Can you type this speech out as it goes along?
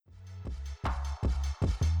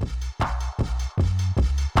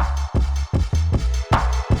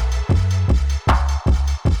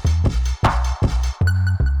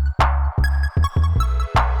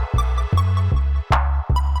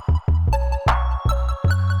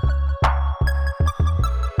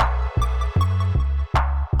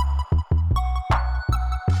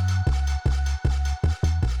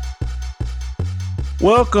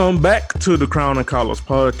Welcome back to the Crown and Collars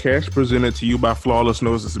podcast, presented to you by Flawless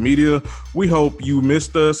Noises Media. We hope you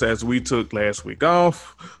missed us as we took last week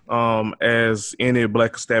off. As any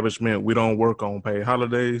black establishment, we don't work on paid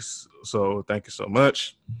holidays, so thank you so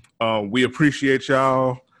much. We appreciate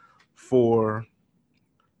y'all for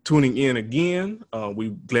tuning in again.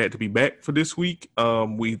 We're glad to be back for this week.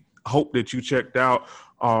 We hope that you checked out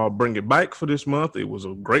Bring It Back for this month. It was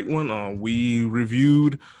a great one. We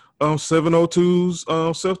reviewed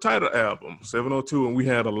 702's self-titled album, 702, and we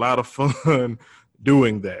had a lot of fun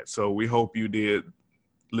doing that. So we hope you did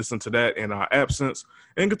listen to that in our absence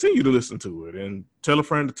and continue to listen to it and tell a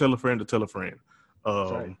friend to tell a friend to tell a friend.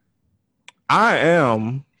 Right. I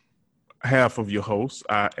am half of your host.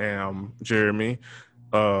 I am Jeremy.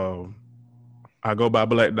 I go by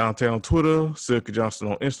Black Downtown on Twitter, Silky Johnson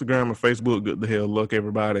on Instagram and Facebook. Good the hell luck,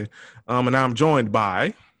 everybody. And I'm joined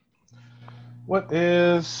by... What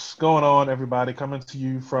is going on, everybody? Coming to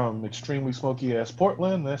you from extremely smoky ass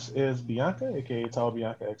Portland. This is Bianca, aka Tall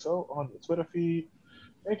Bianca XO, on the Twitter feed,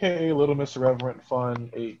 aka Little Miss Irreverent Fun,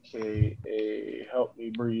 aka Help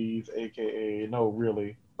Me Breathe, aka No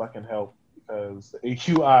Really Fucking Help, because the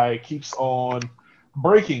AQI keeps on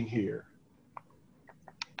breaking here.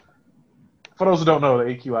 For those who don't know, the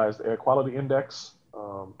AQI is the Air Quality Index.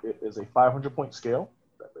 It is a 500-point scale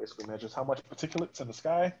that basically measures how much particulates in the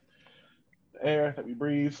sky, the air that we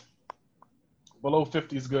breathe. Below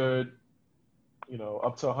 50 is good.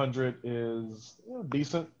 Up to 100 is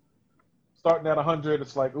decent. Starting at 100,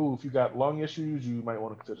 it's like, ooh, if you got lung issues, you might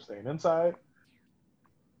want to consider staying inside.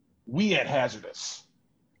 We at hazardous.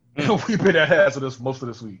 We've been at hazardous most of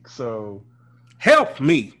this week, so help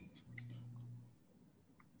me.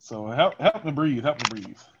 So help me breathe. Help me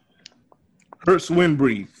breathe. Hurts when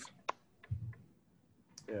breathe.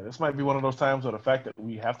 Yeah, this might be one of those times where the fact that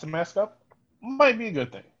we have to mask up might be a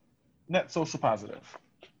good thing. Net social positive.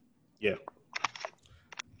 Yeah.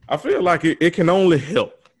 I feel like it can only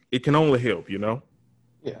help. It can only help,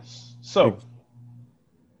 Yes. So,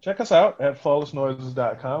 check us out at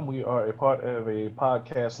flawlessnoises.com. We are a part of a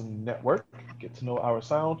podcast network. Get to know our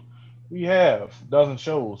sound. We have a dozen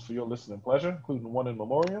shows for your listening pleasure, including one in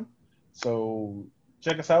memoriam. So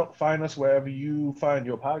check us out. Find us wherever you find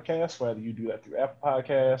your podcast, whether you do that through Apple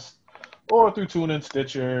Podcasts or through TuneIn,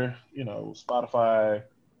 Stitcher, Spotify,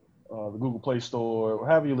 the Google Play Store, or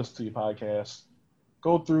however you listen to your podcast.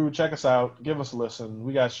 Go through, check us out, give us a listen.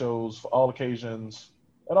 We got shows for all occasions,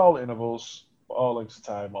 at all intervals, for all lengths of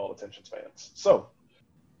time, all attention spans. So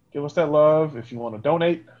give us that love. If you want to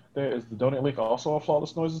donate, there is the donate link also on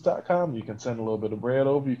flawlessnoises.com. You can send a little bit of bread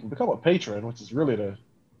over. You can become a patron, which is really the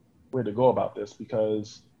way to go about this,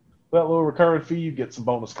 because for that little recurring fee, you get some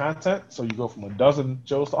bonus content. So you go from a dozen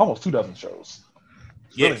shows to almost 2 dozen shows.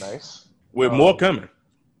 It's really nice. With more coming.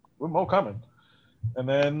 With more coming. And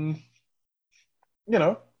then,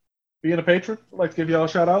 being a patron, I'd like to give y'all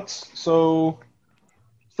shout outs. So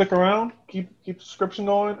stick around, keep the subscription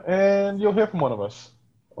going, and you'll hear from one of us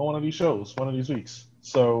on one of these shows, one of these weeks.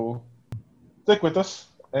 So stick with us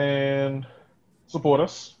and support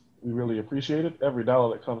us. We really appreciate it. Every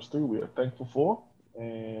dollar that comes through, we are thankful for,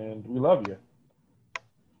 and we love you.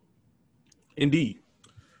 Indeed.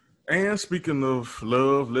 And speaking of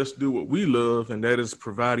love, let's do what we love, and that is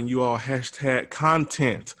providing you all hashtag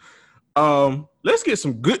content. Let's get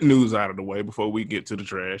some good news out of the way before we get to the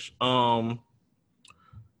trash.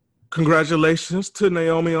 Congratulations to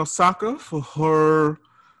Naomi Osaka for her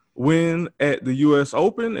win at the U.S.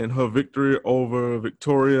 Open and her victory over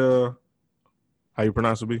Victoria. How you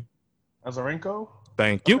pronounce it, B? Azarenka?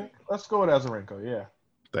 Thank you. Let's go with Azarenka, yeah.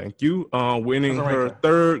 Thank you. Winning Azarenka. her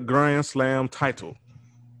third Grand Slam title.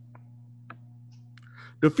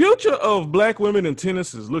 The future of black women in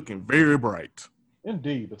tennis is looking very bright.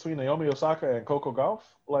 Indeed. Between Naomi Osaka and Coco Gauff,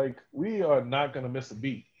 we are not going to miss a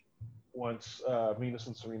beat once Venus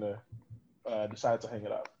and Serena decide to hang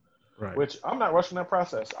it up. Right. Which I'm not rushing that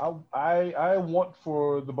process. I want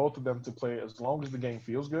for the both of them to play as long as the game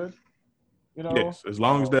feels good. Yes, as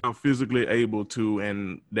long as they're physically able to,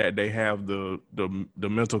 and that they have the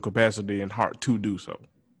mental capacity and heart to do so.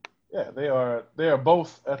 Yeah, they are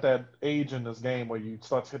both at that age in this game where you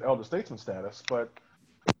start to hit elder statesman status, but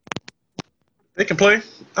they can play.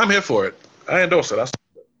 I'm here for it. I endorse it.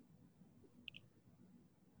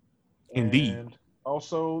 Indeed. And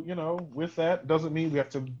also, with that doesn't mean we have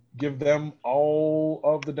to give them all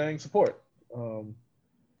of the dang support.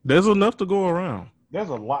 There's enough to go around. There's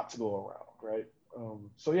a lot to go around, right?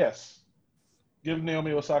 So yes, give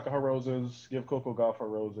Naomi Osaka her roses, give Coco Gauff her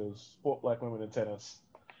roses, support black women in tennis,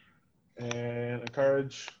 and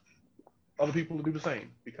encourage other people to do the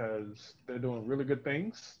same, because they're doing really good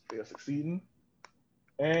things. They are succeeding.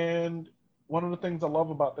 And one of the things I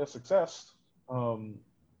love about their success, and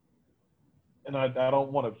I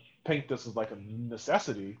don't want to paint this as like a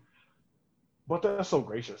necessity, but they're so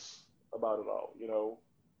gracious about it all. You know,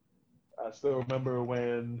 I still remember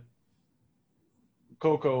when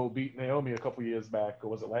Coco beat Naomi a couple years back, or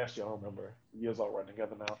was it last year? I don't remember. Years all running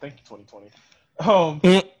together now. Thank you,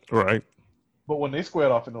 2020. Right. But when they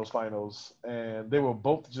squared off in those finals, and they were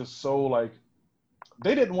both just so like,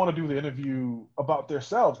 they didn't want to do the interview about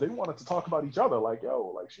themselves. They wanted to talk about each other. Like,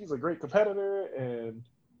 yo, like she's a great competitor, and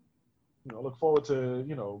look forward to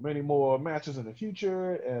many more matches in the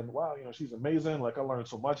future. And wow, she's amazing. Like I learned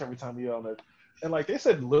so much every time we on it. And like they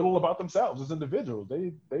said little about themselves as individuals.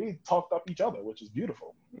 They talked up each other, which is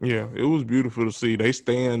beautiful. Yeah, it was beautiful to see. They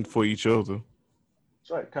stand for each other.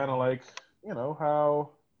 That's right. Kind of like how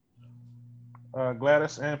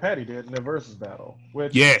Gladys and Patty did in their versus battle.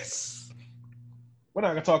 Which yes, we're not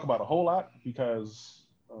gonna talk about a whole lot because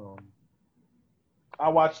I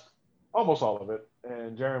watched almost all of it,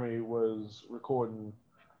 and Jeremy was recording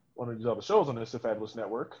one of these other shows on the Sif Fabulous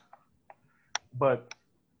Network. But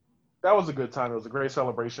that was a good time. It was a great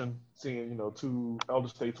celebration seeing, two elder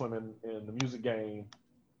stateswomen in the music game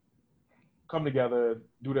come together,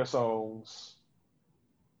 do their songs,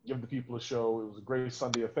 give the people a show. It was a great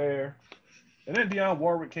Sunday affair. And then Dionne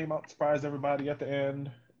Warwick came out, surprised everybody at the end.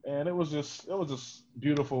 And it was just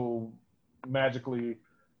beautiful, magically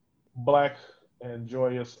black and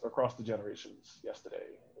joyous across the generations yesterday.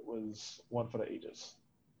 It was one for the ages.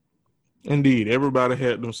 Indeed. Everybody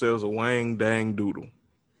had themselves a wang dang doodle.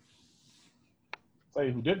 Say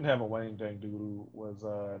who didn't have a wang dang doodle was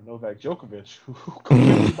Novak Djokovic, who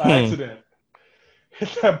completely by accident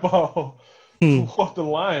hit that ball off the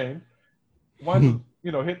line. Winds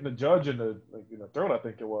up, hitting the judge in the throat, I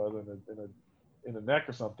think it was, in the neck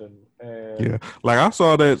or something. And yeah, like I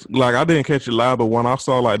saw that. Like I didn't catch it live, but when I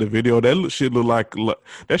saw like the video, that shit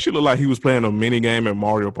looked like he was playing a mini game at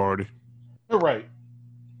Mario Party. You're right.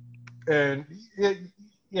 And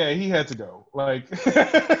he had to go. Like,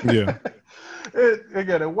 yeah.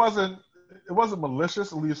 It wasn't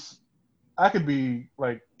malicious. At least I could be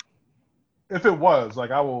like, if it was,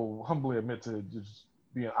 like, I will humbly admit to just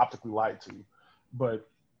being optically lied to. But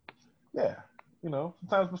yeah,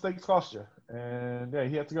 sometimes mistakes cost you. And yeah,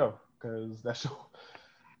 he had to go because that show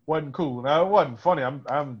wasn't cool. Now it wasn't funny.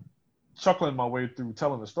 I'm chuckling my way through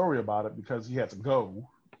telling the story about it because he had to go.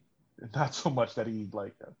 Not so much that he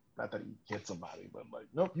not that he hit somebody, but like,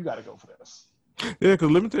 nope, you got to go for this. Yeah,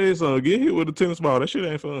 because let me tell you something. Get hit with a tennis ball, that shit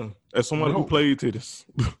ain't fun. As somebody who played tennis.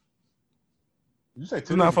 Did you say tennis?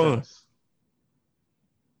 It's not fun. Tennis?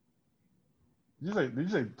 Did you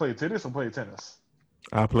say play tennis or play tennis?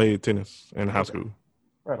 I played tennis in high school.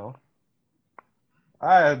 Right on.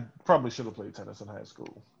 I probably should have played tennis in high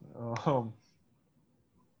school.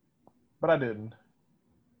 But I didn't.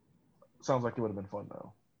 Sounds like it would have been fun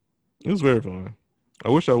though. It was very fun. I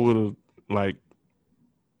wish I would have like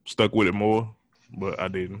stuck with it more, but I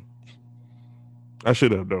didn't. I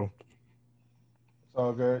should have though. It's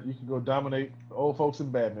all good. You can go dominate old folks in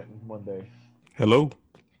badminton one day. Hello.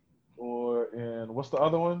 Or in what's the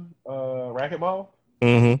other one? Racquetball.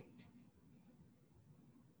 Mm-hmm.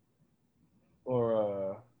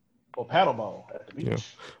 Or paddleball at the beach. Yeah.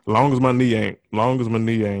 Long as my knee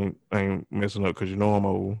ain't messing up, because I'm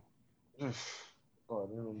old. Oh,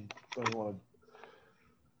 don't want to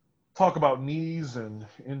talk about knees and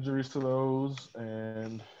injuries to those,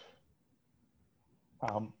 and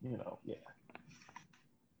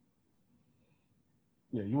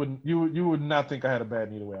yeah, you would not think I had a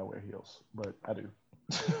bad knee the way I wear heels, but I do.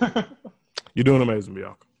 You're doing amazing,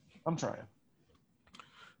 Bianca. I'm trying.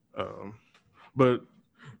 But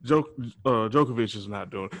Djokovic is not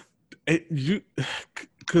doing it.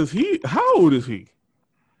 Because how old is he?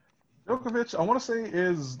 Djokovic, I want to say,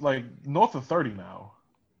 is like north of 30 now.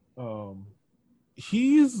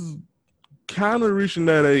 He's kind of reaching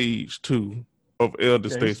that age too of elder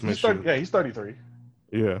statesmanship. He's 33.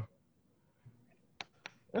 Yeah.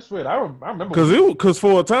 That's weird. I remember because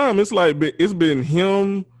for a time it's been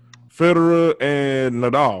him, Federer, and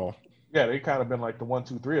Nadal. Yeah, they kind of been like the 1,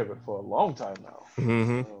 2, 3 of it for a long time now.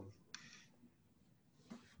 Mm-hmm.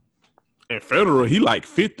 And Federer, he like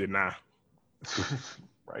 50 now.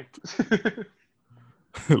 Right.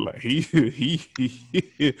 Like he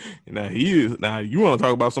now you want to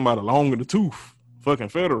talk about somebody long in the tooth? Fucking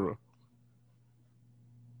Federer.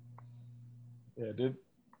 Yeah,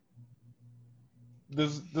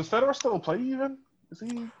 does Federer still play even? Is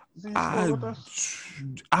he still with us?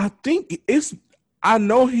 I think I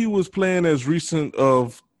know he was playing as recent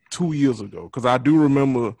of 2 years ago, because I do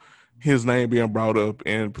remember his name being brought up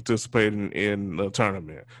and participating in the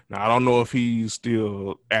tournament. Now, I don't know if he's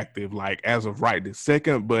still active, like as of right this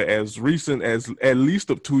second, but as recent as at least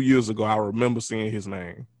of 2 years ago, I remember seeing his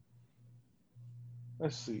name.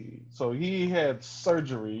 Let's see. So he had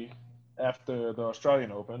surgery after the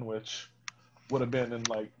Australian Open, which would have been in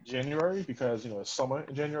like January because it's summer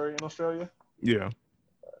in January in Australia. Yeah,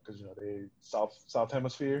 because they south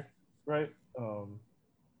hemisphere, right?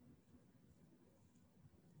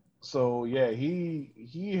 So yeah,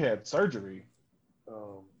 he had surgery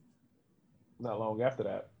not long after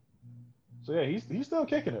that. So yeah, he's still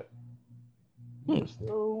kicking it. He's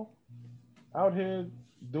still out here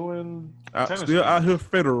doing tennis. Still out here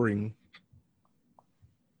fettering.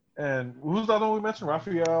 And who's the other one we mentioned?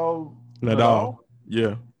 Rafael Nadal.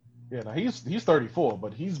 Yeah. Yeah, now he's 34,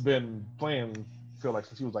 but he's been playing, feel like,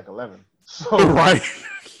 since he was like 11. So right.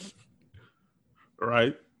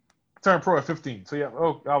 Right. Turned pro at 15. So yeah,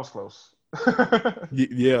 I was close.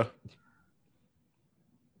 Yeah.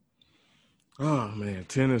 Oh man,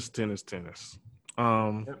 tennis.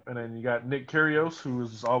 And then you got Nick Kyrgios, who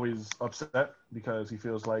is always upset because he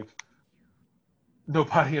feels like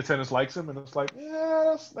nobody in tennis likes him, and it's like,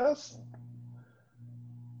 yeah, that's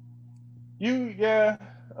you, yeah.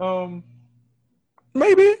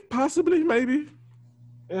 Maybe, possibly, maybe.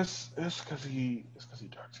 It's because he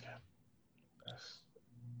dark skinned.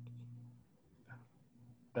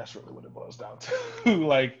 That's really what it boils down to.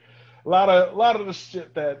 Like a lot of the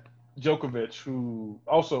shit that Djokovic, who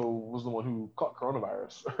also was the one who caught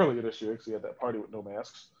coronavirus earlier this year because he had that party with no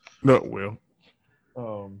masks. No, well.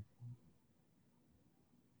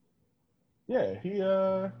 Yeah, he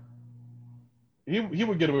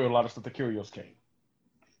would get away with a lot of stuff that Kyrgios can't.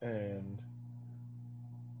 And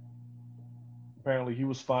apparently he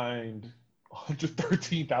was fined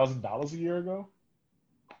 $113,000 a year ago.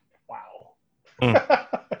 Wow.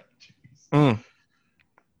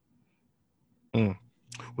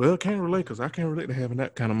 Well, can't relate because I can't relate to having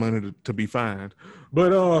that kind of money to be fined.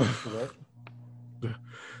 But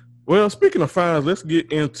well, speaking of fines, let's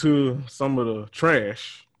get into some of the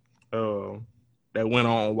trash that went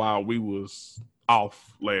on while we was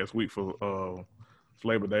off last week for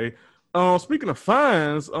Labor Day. Speaking of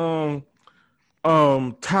fines,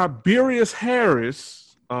 Tiberius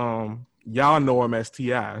Harris, y'all know him as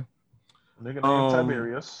T.I. Nigga named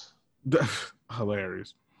Tiberius.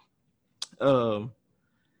 Hilarious.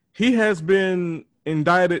 He has been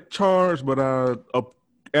indicted, charged, but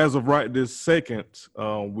as of right this second,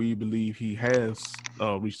 we believe he has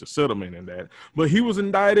reached a settlement in that. But he was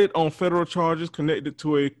indicted on federal charges connected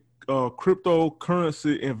to a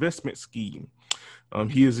cryptocurrency investment scheme.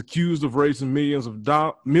 He is accused of raising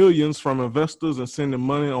millions from investors and sending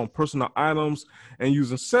money on personal items and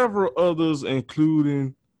using several others,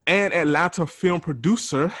 including an Atlanta film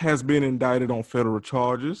producer has been indicted on federal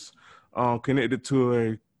charges connected to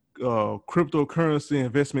a cryptocurrency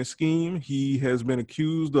investment scheme. He has been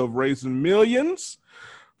accused of raising millions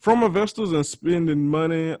from investors and spending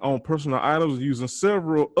money on personal items using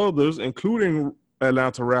several others, including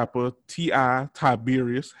Atlanta rapper T.I.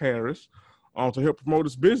 Tiberius Harris, to help promote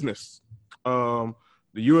his business. The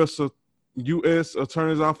U.S.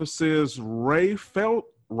 Attorney's Office says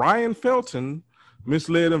Ryan Felton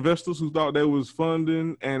misled investors who thought they was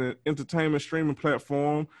funding an entertainment streaming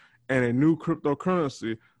platform and a new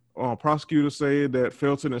cryptocurrency. Prosecutors say that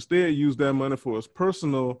Felton instead used that money for his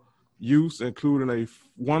personal use, including a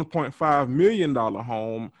 $1.5 million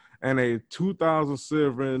home and a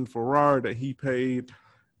 2007 Ferrari that he paid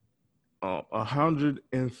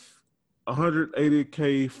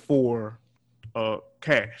 $180K for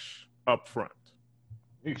cash up front.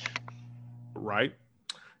 Right?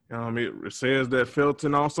 It says that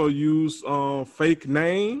Felton also used fake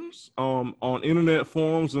names on internet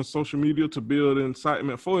forums and social media to build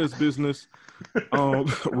incitement for his business.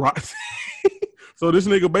 Right. So this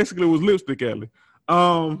nigga basically was Lipstick Alley.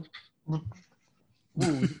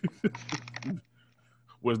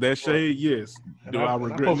 Was that shade? Yes. Do I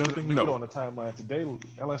regret nothing? No. On the timeline today,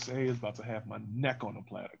 LSA is about to have my neck on a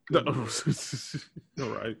platter. All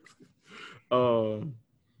right.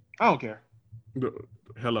 I don't care.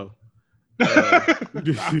 Hello. I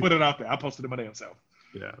put it out there. I posted it my damn self.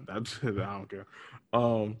 Yeah, I don't care.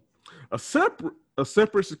 A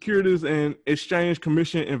separate Securities and Exchange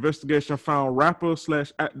Commission investigation found rapper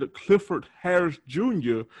 / actor Clifford Harris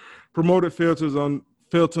Jr. promoted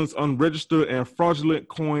Felton's unregistered and fraudulent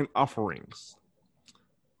coin offerings.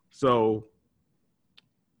 So,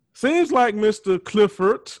 seems like Mr.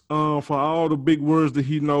 Clifford, for all the big words that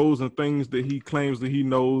he knows and things that he claims that he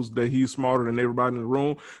knows, that he's smarter than everybody in the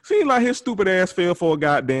room, seems like his stupid ass fell for a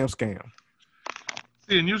goddamn scam.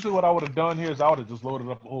 and usually what I would have done here is I would have just loaded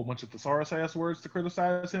up a whole bunch of thesaurus ass words to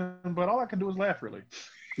criticize him, but all I can do is laugh, really.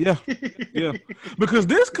 Yeah, yeah. Because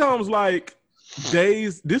this comes like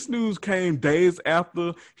days. This news came days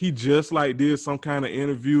after he just like did some kind of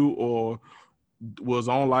interview or was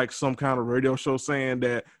on like some kind of radio show saying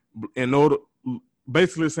that in order,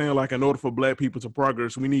 basically saying like in order for black people to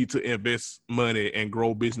progress, we need to invest money and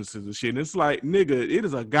grow businesses and shit. And it's like, nigga, it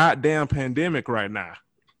is a goddamn pandemic right now.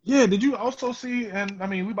 Yeah, did you also see, and I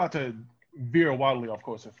mean, we about to veer wildly off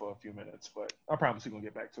course here for a few minutes, but I promise we're going to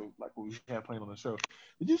get back to like what we had planned on the show.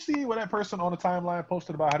 Did you see what that person on the timeline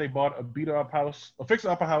posted about how they bought a beat-up house, a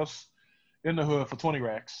fixer-up a house in the hood for 20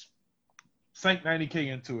 racks, sank 90K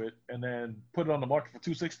into it, and then put it on the market for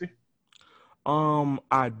 260?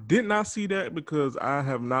 I did not see that because I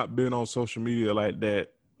have not been on social media like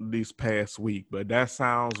that this past week, but that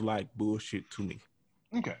sounds like bullshit to me.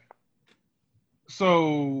 Okay.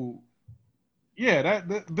 So, yeah,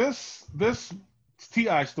 this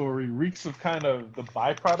TI story reeks of kind of the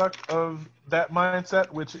byproduct of that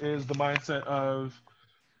mindset, which is the mindset of,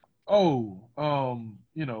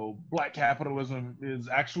 black capitalism is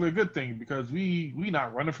actually a good thing because we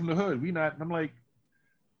not running from the hood. I'm like,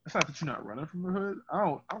 it's not that you're not running from the hood.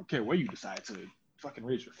 I don't care where you decide to fucking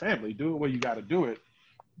raise your family. Do it where you got to do it,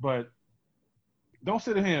 but don't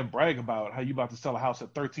sit here and brag about how you about to sell a house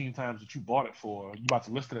at 13 times that you bought it for. You about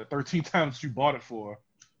to list it at 13 times that you bought it for.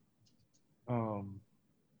 Because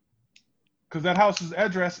that house's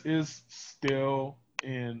address is still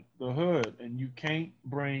in the hood, and you can't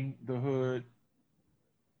bring the hood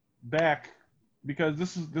back because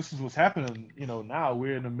this is what's happening. Now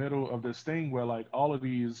we're in the middle of this thing where like all of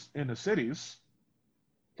these inner cities,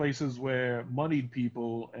 places where moneyed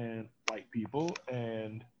people and white people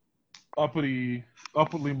and upperly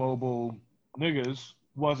mobile niggas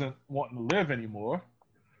wasn't wanting to live anymore,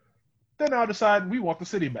 they're now deciding we want the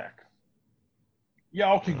city back.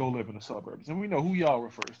 Y'all can go live in the suburbs, and we know who y'all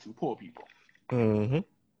refers to: poor people. Mm-hmm.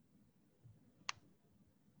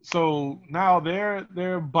 So now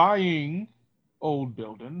they're buying old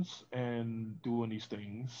buildings and doing these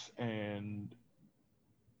things, and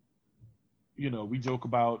we joke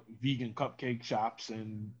about vegan cupcake shops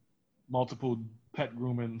and multiple pet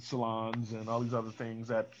grooming salons and all these other things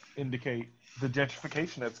that indicate the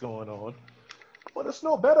gentrification that's going on. But it's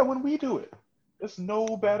no better when we do it. It's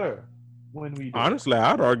no better when we do Honestly,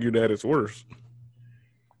 I'd argue that it's worse.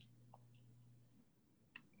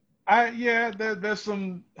 There's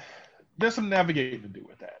some navigating to do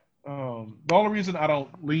with that. The only reason I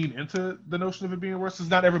don't lean into the notion of it being worse is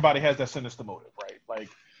not everybody has that sinister motive, right? Like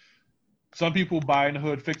some people buy in the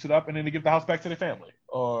hood, fix it up, and then they give the house back to their family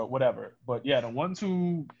or whatever. But yeah, the ones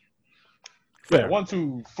who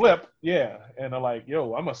flip, yeah, and they're like,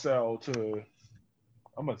 yo, I'm gonna sell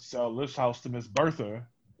this house to Miss Bertha,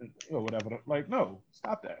 or whatever. Like, no,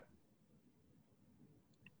 stop that.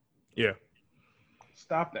 Yeah.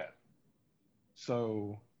 Stop that.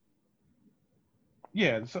 So,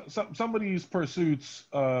 yeah, some of these pursuits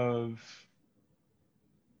of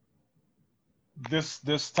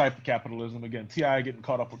this type of capitalism, again, T.I. getting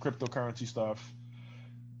caught up with cryptocurrency stuff,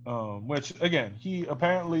 which, again, he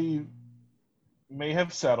apparently may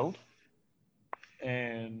have settled,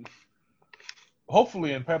 and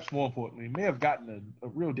hopefully, and perhaps more importantly, may have gotten a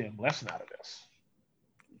real damn lesson out of this.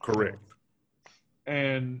 Correct.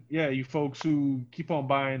 And yeah, you folks who keep on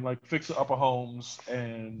buying like fixer-upper homes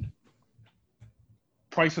and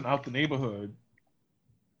pricing out the neighborhood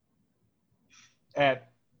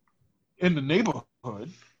in the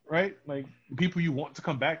neighborhood, right? Like people you want to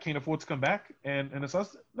come back can't afford to come back, and it's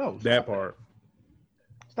us. No, that part.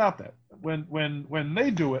 Stop that. When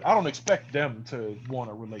they do it, I don't expect them to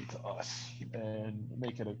want to relate to us and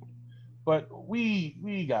make it but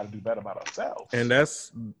we got to do better about ourselves. And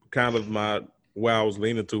that's kind of where I was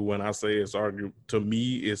leaning to when I say it's argued. To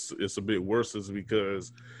me, it's a bit worse, is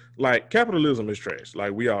because like capitalism is trash.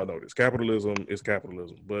 Like we all know this. Capitalism is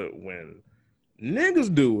capitalism. But when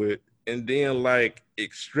niggas do it and then like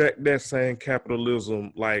extract that same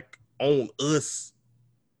capitalism like on us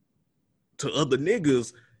to other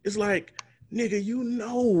niggas, it's like, nigga, you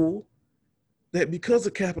know that because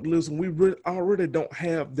of capitalism, we already don't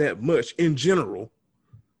have that much in general.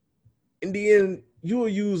 And then you're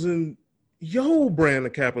using your brand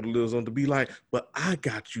of capitalism to be like, but I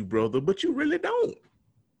got you, brother, but you really don't.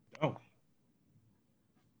 Oh.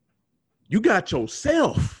 You got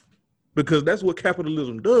yourself, because that's what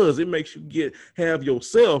capitalism does. It makes you have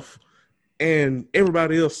yourself and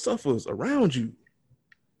everybody else suffers around you.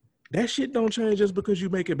 That shit don't change just because you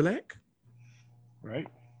make it black. Right.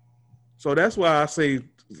 So that's why I say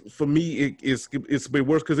for me, it's a bit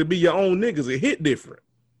worse because it be your own niggas. It hit different.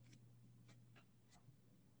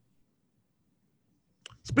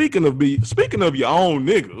 Speaking of your own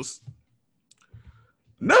niggas,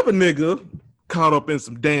 another nigga caught up in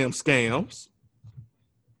some damn scams.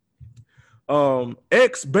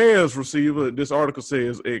 Ex-Bears receiver. This article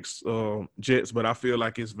says ex-Jets, but I feel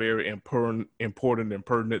like it's very important and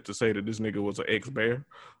pertinent to say that this nigga was an ex-Bear.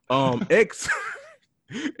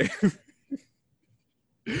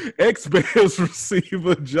 Ex-Bears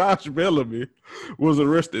receiver Josh Bellamy was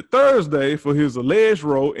arrested Thursday for his alleged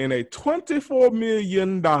role in a $24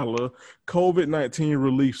 million COVID-19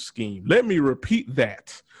 relief scheme. Let me repeat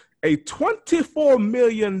that. A $24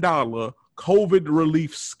 million COVID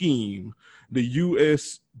relief scheme the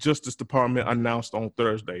U.S. Justice Department announced on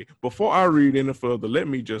Thursday. Before I read any further, let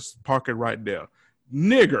me just park it right there.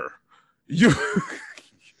 Nigger, you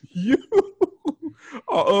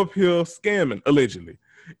are up here scamming, allegedly,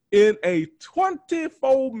 in a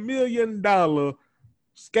 $24 million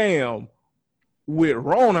scam with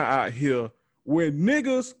Rona out here where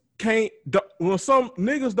niggas when some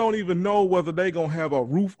niggas don't even know whether they gonna have a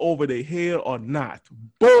roof over their head or not.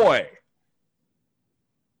 Boy,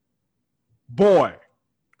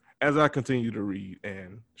 as I continue to read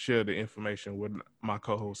and share the information with my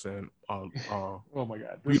co-hosts and oh my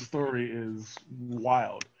God, this story is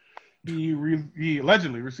wild. He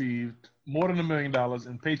allegedly received more than $1 million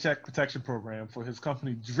in Paycheck Protection Program for his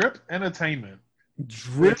company Drip Entertainment.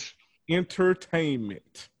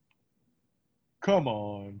 Entertainment. Come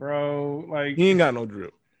on, bro. Like, he ain't got no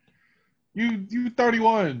drip. You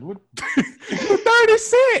 31. What? You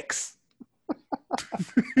 36.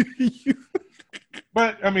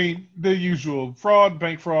 But I mean, the usual fraud,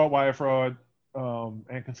 bank fraud, wire fraud,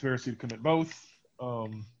 and conspiracy to commit both.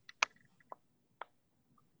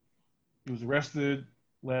 He was arrested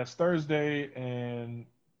last Thursday and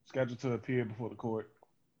scheduled to appear before the court.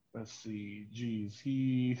 Let's see. Geez,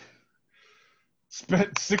 he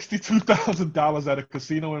spent $62,000 at a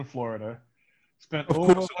casino in Florida. Spent of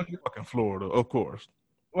over course, fucking Florida, of course.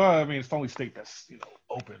 Well, I mean, it's the only state that's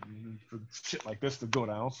open for shit like this to go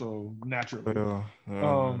down. So naturally,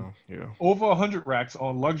 over 100 racks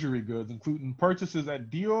on luxury goods, including purchases at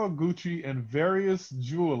Dior, Gucci, and various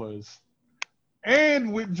jewelers,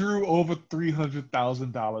 and withdrew over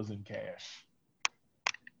 $300,000 in cash.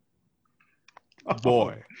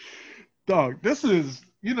 Boy, dog, this is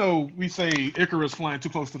we say Icarus flying too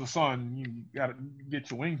close to the sun. You gotta get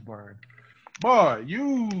your wings burned. Boy,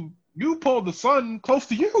 you pulled the sun close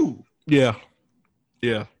to you. Yeah.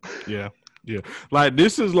 Like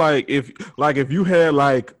this is like if you had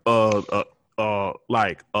like a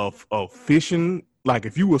fishing, like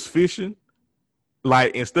if you was fishing,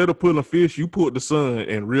 like instead of putting a fish, you put the sun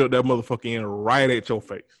and reeled that motherfucker in right at your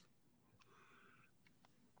face.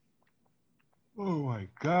 Oh my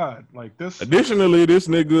God! Like this. Additionally, this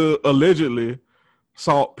nigga allegedly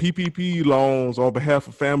sought PPP loans on behalf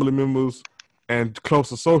of family members and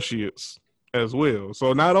close associates as well.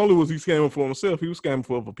 So not only was he scamming for himself, he was scamming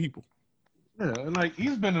for other people. Yeah, and like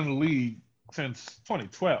he's been in the league since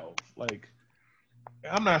 2012. Like,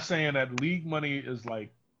 I'm not saying that league money is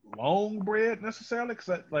like long bread necessarily,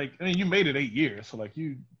 because you made it 8 years, so like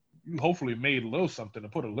you hopefully made a little something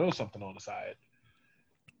and put a little something on the side.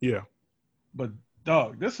 Yeah, but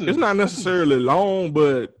dog, it's not necessarily long,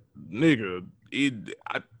 but nigga,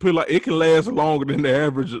 I feel like it can last longer than the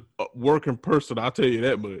average working person. I'll tell you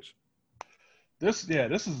that much. This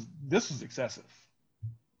is excessive.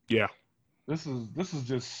 Yeah. This is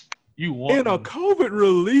just you want in a COVID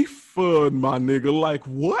relief fund, my nigga. Like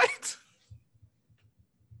what?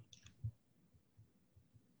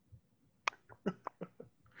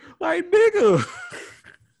 Like nigga,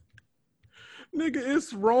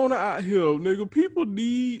 it's Rona out here, nigga. People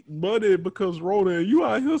need money because Rona, and you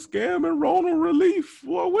out here scamming Rona relief.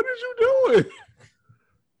 Well, what is you doing?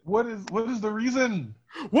 What is the reason?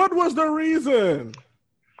 What was the reason?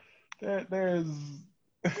 There's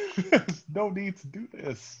no need to do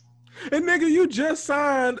this. And nigga, you just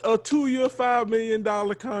signed a 2-year, $5 million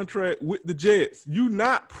contract with the Jets. You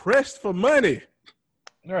not pressed for money.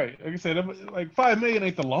 Right. Like I said, like $5 million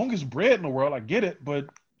ain't the longest bread in the world. I get it, but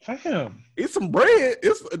fam, it's some bread.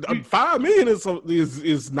 It's $5 million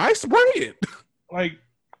is nice bread. Like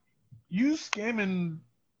you scamming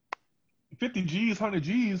 50 G's, 100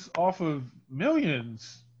 G's off of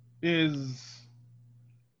millions it's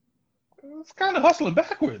kind of hustling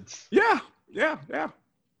backwards. Yeah.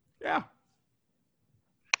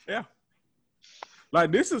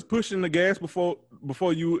 Like this is pushing the gas before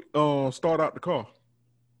you start out the car.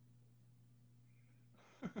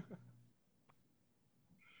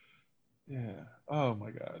 Yeah. Oh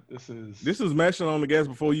my God, this is mashing on the gas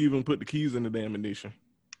before you even put the keys in the damn ignition.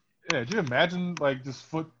 Yeah, do you imagine like just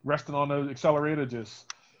foot resting on the accelerator,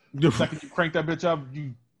 just the second you crank that bitch up,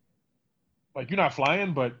 you're not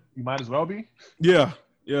flying, but you might as well be. Yeah.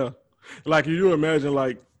 Like you imagine,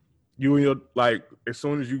 like you and your like as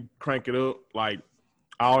soon as you crank it up, like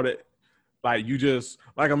all that, like you just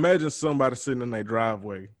like imagine somebody sitting in their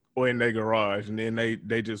driveway or in their garage, and then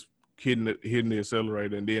they just hitting the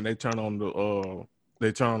accelerator, and then they turn on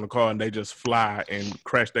the car, and they just fly and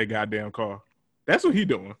crash their goddamn car. That's what he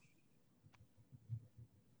doing.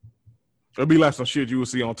 It'll be like some shit you would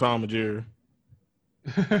see on Tom and Jerry.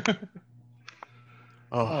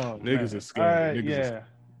 Niggas man. is scamming. Yeah.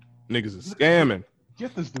 Niggas is scamming.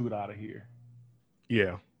 Get this dude out of here.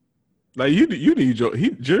 Yeah. Like you need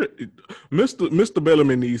Mr.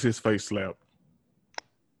 Bellamy needs his face slapped.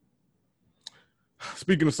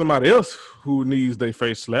 Speaking of somebody else who needs their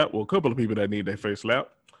face slapped, well, a couple of people that need their face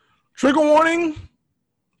slapped. Trigger warning.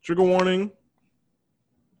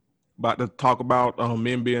 About to talk about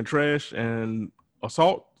men being trash and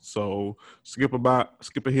assault. So skip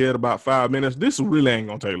ahead about 5 minutes. This really ain't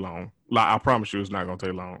gonna take long. Like I promise you, it's not gonna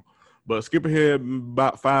take long. But skip ahead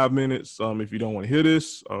about 5 minutes. If you don't want to hear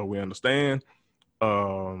this, we understand.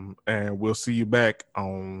 And we'll see you back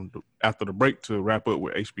after the break to wrap up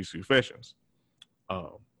with HBC Fashions.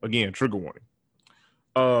 Again, trigger warning.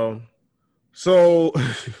 So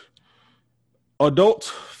adult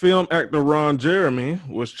film actor Ron Jeremy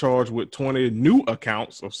was charged with 20 new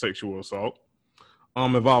accounts of sexual assault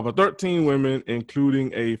involving 13 women,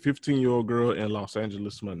 including a 15-year-old girl in Los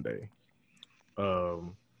Angeles Monday.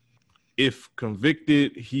 If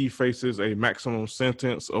convicted, he faces a maximum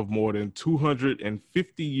sentence of more than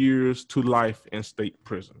 250 years to life in state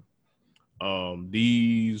prison.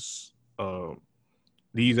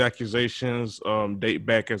 These accusations date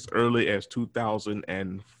back as early as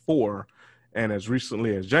 2004 and as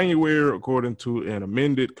recently as January, according to an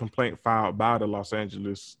amended complaint filed by the Los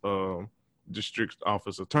Angeles District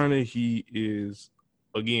Office Attorney. He is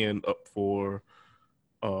again up for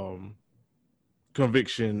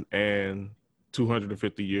conviction and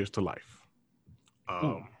 250 years to life.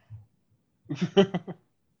 Ooh.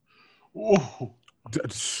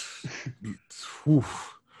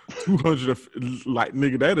 200, like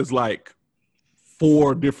nigga, that is like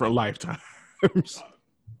 4 different lifetimes.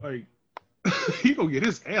 Like he gonna get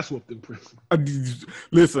his ass whooped in prison.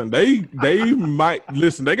 Listen, they might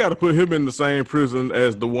listen. They got to put him in the same prison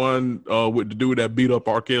as the one with the dude that beat up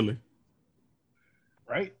R. Kelly,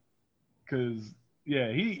 right? Because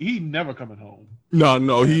yeah, he never coming home.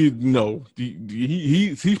 No, he's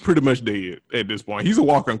pretty much dead at this point. He's a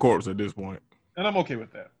walking corpse at this point, and I'm okay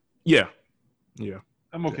with that. Yeah.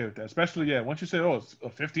 I'm okay with that, especially once you said, "Oh, a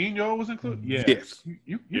 15-year-old was included." Yeah, yes,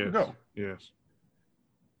 you can go. Yes,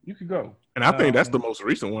 you can go. And I think that's the most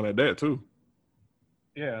recent one at that too.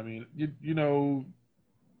 Yeah, I mean, you know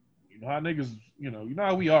how niggas, you know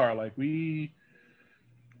how we are. Like we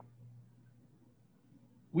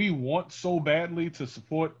want so badly to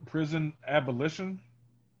support prison abolition,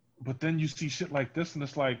 but then you see shit like this, and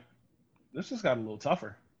it's like this just got a little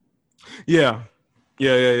tougher. Yeah.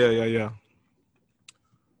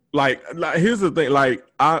 Like here's the thing, like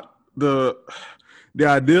the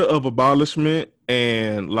idea of abolishment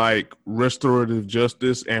and like restorative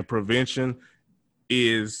justice and prevention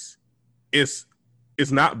is it's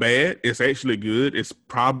not bad. It's actually good. It's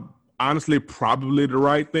honestly probably the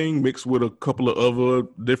right thing mixed with a couple of other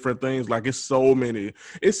different things. Like it's so many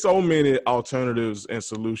alternatives and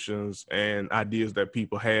solutions and ideas that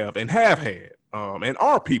people have and have had and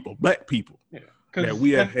are people, black people, that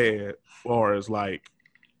we have had as far as like,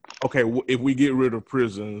 okay, if we get rid of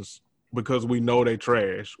prisons because we know they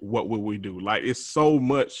trash, what will we do? Like, it's so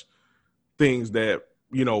much things that,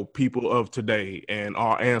 people of today and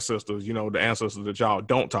our ancestors, the ancestors that y'all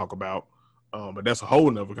don't talk about, but that's a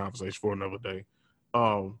whole nother conversation for another day.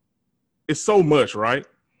 It's so much, right?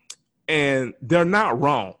 And they're not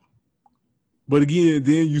wrong. But again,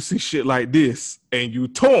 then you see shit like this and you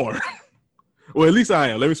torn. Well, at least I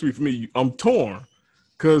am. Let me speak for me. I'm torn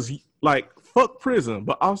because, like, fuck prison,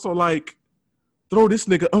 but also like throw this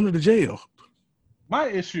nigga under the jail. My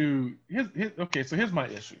issue, here's my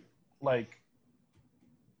issue. Like,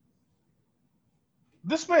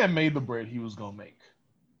 this man made the bread he was gonna make.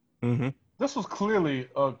 Mm-hmm. This was clearly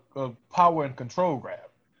a power and control grab.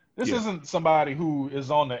 This isn't somebody who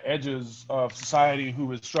is on the edges of society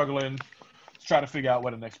who is struggling to try to figure out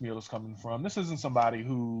where the next meal is coming from. This isn't somebody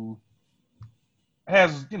who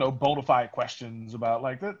has, bona fide questions about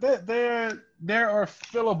like there are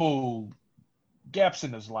fillable gaps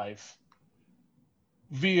in his life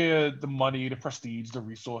via the money, the prestige, the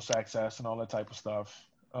resource access, and all that type of stuff.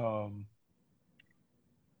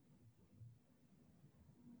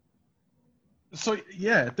 So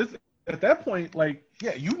yeah, at that point, like,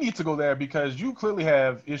 yeah, you need to go there because you clearly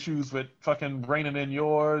have issues with fucking reining in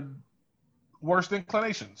your worst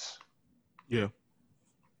inclinations. Yeah,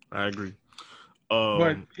 I agree.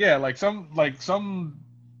 But yeah, like some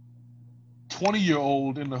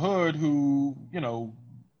 20-year-old in the hood who,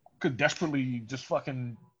 could desperately just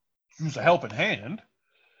fucking use a helping hand,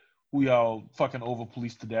 who y'all fucking over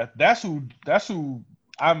police to death. That's who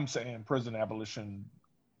I'm saying prison abolition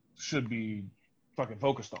should be fucking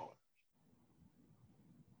focused on.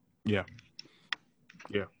 Yeah,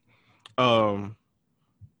 yeah. Um,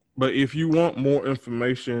 but if you want more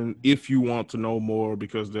information, if you want to know more,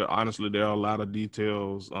 because there are a lot of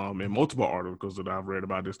details in multiple articles that I've read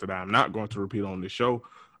about this that I'm not going to repeat on this show.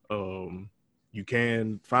 You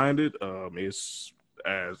can find it. It's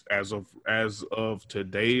as of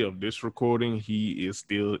today of this recording, he is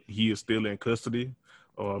still in custody.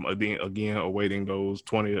 Again awaiting those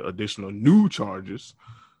 20 additional new charges.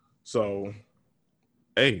 So,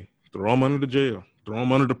 hey, throw him under the jail, throw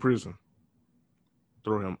him under the prison.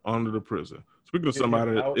 Throw him under the prison. Speaking of Get him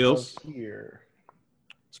somebody out else, of here.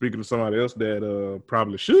 that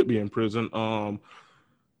probably should be in prison,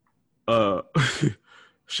 uh,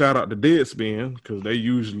 shout out to Deadspin, because they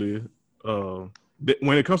usually,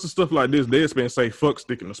 when it comes to stuff like this, Deadspin say fuck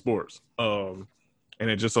sticking to sports. And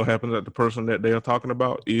it just so happens that the person that they are talking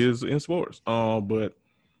about is in sports. But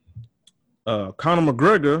Conor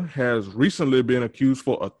McGregor has recently been accused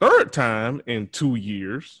for a third time in 2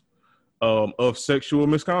 years of sexual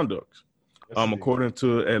misconduct. According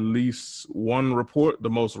to at least one report, the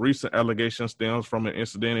most recent allegation stems from an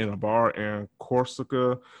incident in a bar in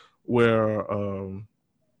Corsica where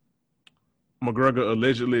McGregor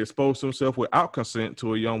allegedly exposed himself without consent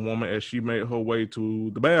to a young woman as she made her way to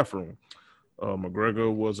the bathroom.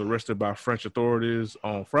 McGregor was arrested by French authorities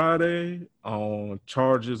on Friday on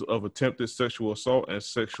charges of attempted sexual assault and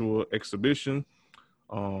sexual exhibition.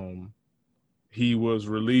 He was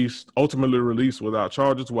ultimately released without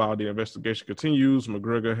charges while the investigation continues.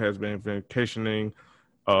 McGregor has been vacationing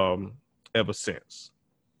ever since.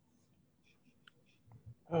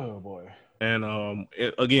 Oh boy. And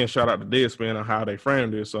again, shout out to Deadspin on how they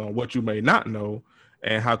framed this on what you may not know,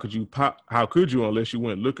 and how could you unless you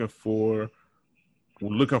went looking for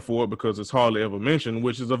it, because it's hardly ever mentioned,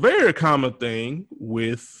 which is a very common thing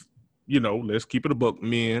with, let's keep it a buck,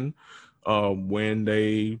 men. When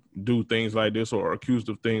they do things like this or are accused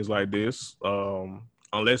of things like this,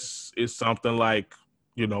 unless it's something like,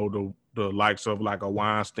 the likes of like a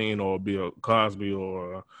Weinstein or Bill Cosby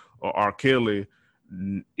or R. Kelly,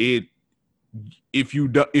 if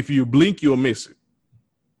you blink, you'll miss it,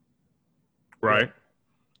 right?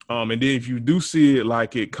 Yeah. And then if you do see it,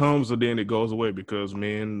 like, it comes and then it goes away, because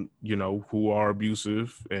men, who are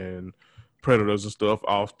abusive and predators and stuff,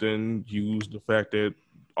 often use the fact that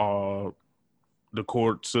the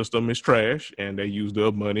court system is trash, and they use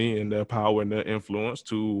their money and their power and their influence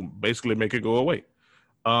to basically make it go away.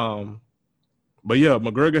 But yeah,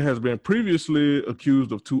 McGregor has been previously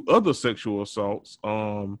accused of 2 other sexual assaults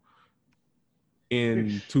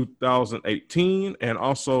in 2018 and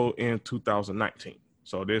also in 2019.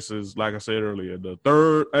 So this is, like I said earlier, the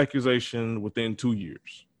third accusation within 2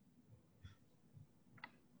 years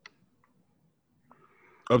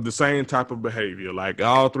of the same type of behavior. Like,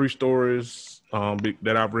 all 3 stories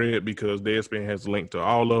that I've read, because Deadspin has a link to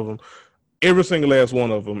all of them, every single last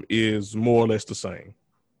one of them is more or less the same.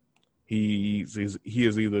 He is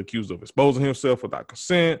either accused of exposing himself without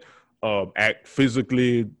consent, act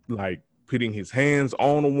physically, like putting his hands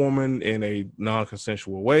on a woman in a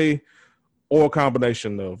non-consensual way, or a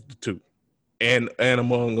combination of the two, and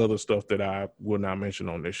among other stuff that I will not mention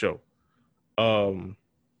on this show.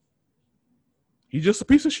 He's just a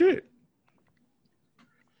piece of shit.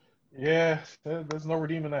 Yeah, there's no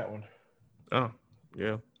redeeming that one. Oh,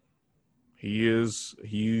 yeah. He is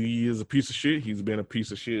a piece of shit. He's been a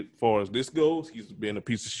piece of shit as far as this goes. He's been a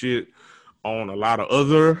piece of shit on a lot of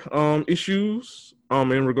other issues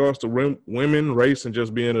in regards to women, race, and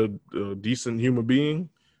just being a decent human being,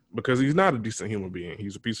 because he's not a decent human being.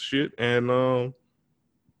 He's a piece of shit. And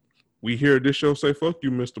we here at this show say, fuck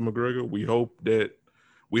you, Mr. McGregor. We hope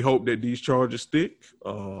that these charges stick.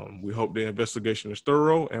 We hope the investigation is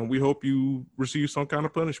thorough, and we hope you receive some kind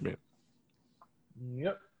of punishment.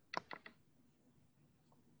 Yep.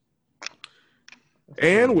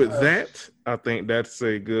 And with that, I think that's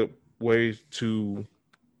a good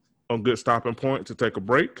stopping point to take a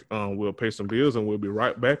break. We'll pay some bills, and we'll be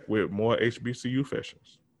right back with more HBCU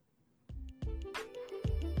Fashions.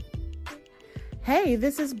 Hey,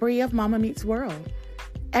 this is Bree of Mama Meets World.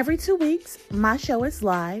 Every 2 weeks, my show is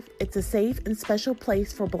live. It's a safe and special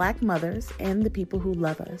place for Black mothers and the people who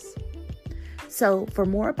love us. So, for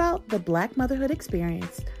more about the Black motherhood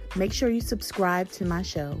experience, make sure you subscribe to my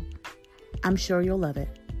show. I'm sure you'll love it.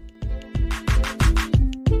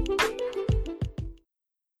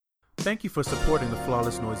 Thank you for supporting the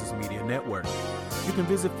Flawless Noises Media Network. You can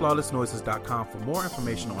visit flawlessnoises.com for more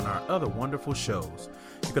information on our other wonderful shows.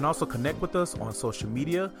 You can also connect with us on social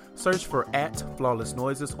media. Search for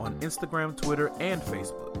 @FlawlessNoises on Instagram, Twitter, and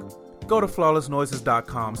Facebook. Go to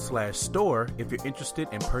flawlessnoises.com/store if you're interested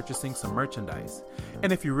in purchasing some merchandise.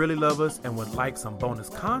 And if you really love us and would like some bonus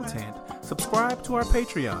content, subscribe to our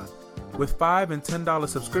Patreon. With $5 and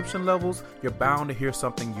 $10 subscription levels, you're bound to hear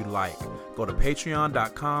something you like. Go to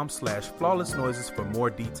patreon.com/flawlessnoises for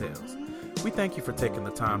more details. We thank you for taking the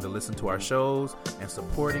time to listen to our shows and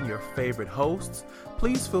supporting your favorite hosts.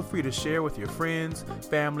 Please feel free to share with your friends,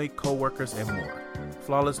 family, co-workers, and more.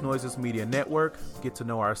 Flawless Noises Media Network, get to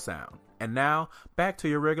know our sound. And now, back to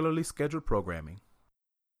your regularly scheduled programming.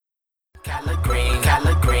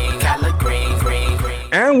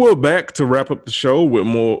 And we're back to wrap up the show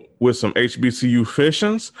with some HBCU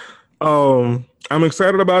fashions. I'm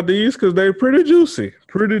excited about these because they're pretty juicy.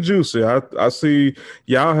 I see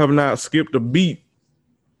y'all have not skipped a beat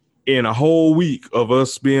in a whole week of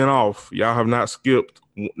us being off. Y'all have not skipped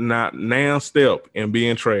not nan step in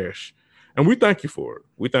being trash. And we thank you for it.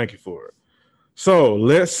 So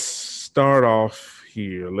let's start off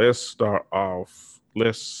here. Let's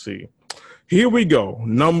see. Here we go.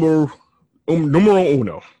 Numero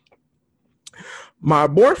uno. My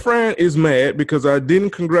boyfriend is mad because I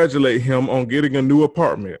didn't congratulate him on getting a new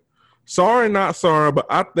apartment. Sorry, not sorry, but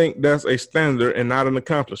I think that's a standard and not an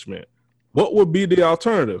accomplishment. What would be the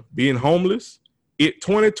alternative? Being homeless? It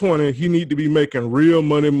 2020, he need to be making real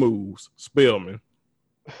money moves. Spellman.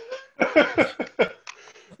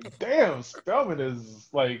 Damn,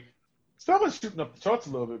 Spellman's shooting up the charts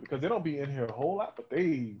a little bit because they don't be in here a whole lot, but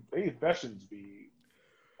they fashions be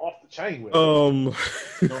off the chain with it.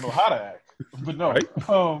 They don't know how to act. But no, right?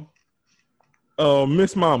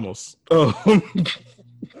 Miss Mamas. All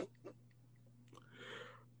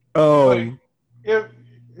right, here's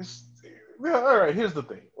the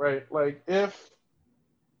thing, right? Like if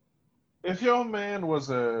your man was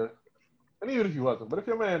and even if he wasn't, but if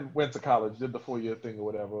your man went to college, did the 4-year thing or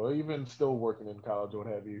whatever, or even still working in college or what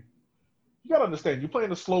have you, you gotta understand you're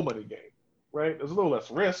playing a slow money game, right? There's a little less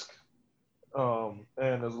risk, and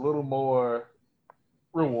there's a little more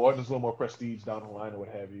reward, there's a little more prestige down the line or what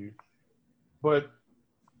have you. But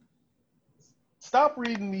stop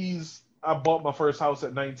reading these I bought my first house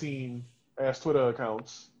at 19 as Twitter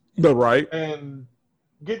accounts. Right. And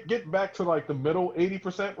get back to like the middle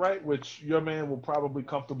 80%, right? Which your man will probably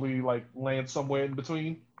comfortably like land somewhere in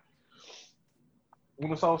between.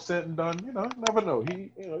 When it's all said and done, you never know.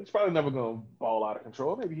 He's probably never gonna ball out of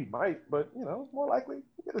control. Maybe he might, but more likely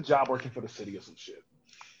get a job working for the city or some shit.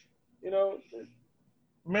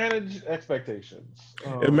 Manage expectations.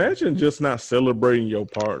 Imagine just not celebrating your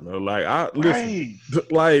partner. Right.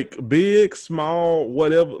 Like big, small,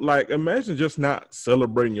 whatever. Like, imagine just not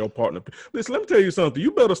celebrating your partner. Listen, let me tell you something.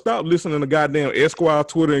 You better stop listening to goddamn Esquire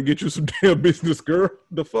Twitter and get you some damn business, girl.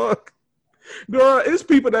 The fuck? Girl, it's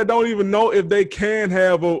people that don't even know if they can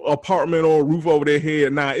have an apartment or a roof over their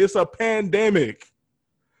head now. It's a pandemic.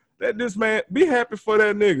 That this man, be happy for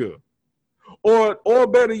that nigga. Or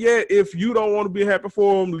better yet, if you don't want to be happy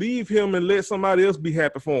for him, leave him and let somebody else be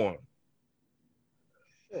happy for him.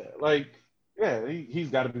 He's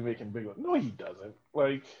got to be making bigger. No, he doesn't.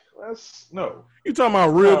 No. You talking about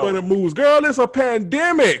real money moves, girl? It's a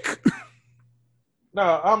pandemic. No,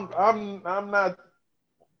 I'm not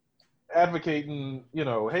advocating.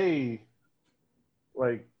 Hey,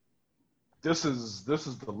 this is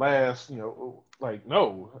the last. No.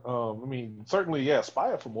 Certainly,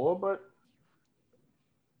 aspire for more, but.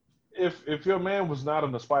 If your man was not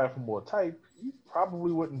an aspire for more type, you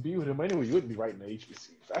probably wouldn't be with him anyway. You wouldn't be writing the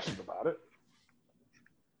HBC fashions about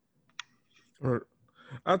it.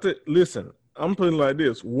 Listen, I'm putting it like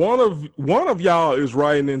this: one of y'all is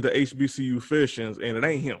writing into HBCU fashions, and it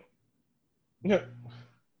ain't him. Yeah.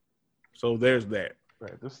 So there's that.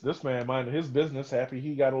 Right. This man minded his business, happy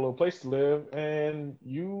he got a little place to live, and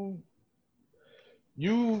you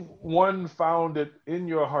found it in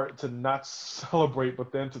your heart to not celebrate,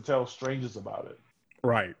 but then to tell strangers about it.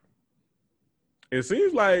 Right. It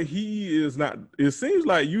seems like it seems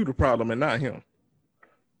like you the problem and not him.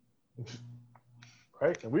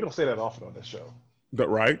 Right? And we don't say that often on this show.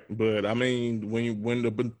 Right. But I mean, when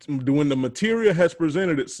the material has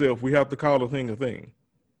presented itself, we have to call a thing a thing.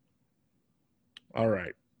 All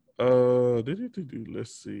right.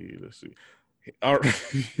 Let's see. All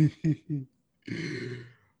right.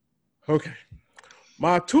 Okay.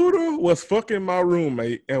 My tutor was fucking my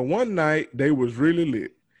roommate, and one night they was really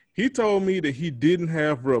lit. He told me that he didn't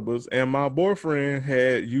have rubbers, and my boyfriend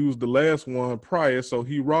had used the last one prior, so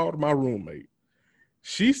he robbed my roommate.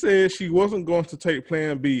 She said she wasn't going to take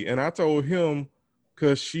Plan B, and I told him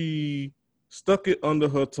because she stuck it under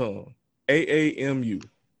her tongue. AAMU.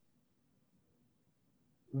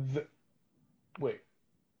 Wait.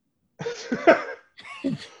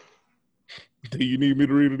 Do you need me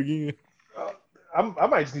to read it again? I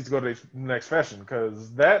might just need to go to the next fashion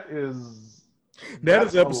because that is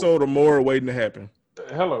episode of more waiting to happen.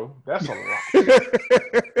 Hello, that's a lot.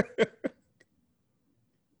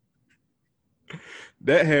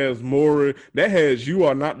 That has "You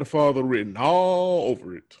Are Not the Father" written all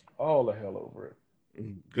over it. All the hell over it.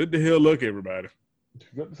 Good to hell luck, everybody.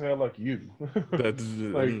 Good to hell luck you.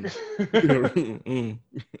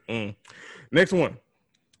 Next one.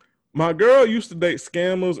 My girl used to date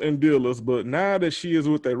scammers and dealers, but now that she is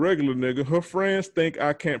with a regular nigga, her friends think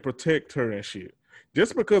I can't protect her and shit.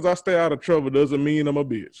 Just because I stay out of trouble doesn't mean I'm a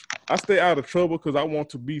bitch. I stay out of trouble because I want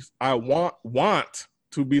to be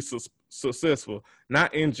successful,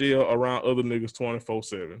 not in jail around other niggas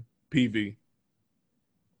 24/7. PV.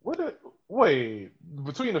 Wait,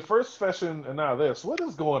 between the first session and now this, what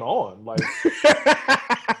is going on? Like,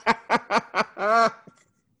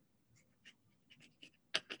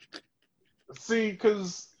 see,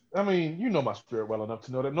 because I mean, you know my spirit well enough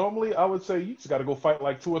to know that normally I would say you just got to go fight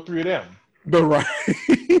like 2 or 3 of them. But right,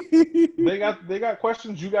 they got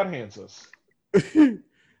questions, you got answers. Wait,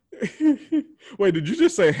 did you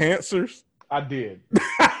just say answers? I did.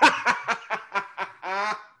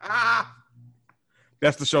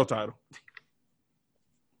 That's the show title.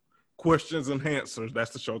 Questions and answers. That's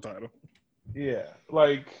the show title. Yeah,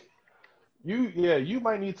 like you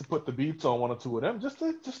might need to put the beats on 1 or 2 of them just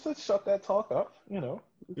to shut that talk up. You know.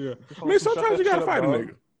 Yeah. I mean, sometimes you gotta fight a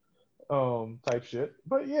nigga. Type shit.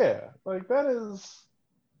 But yeah, like that is.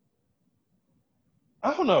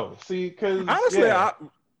 I don't know. See, because honestly,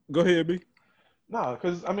 go ahead, B. No,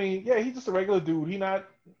 because I mean, yeah, he's just a regular dude. He not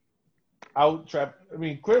out trap. I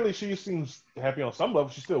mean, clearly she seems happy on some level.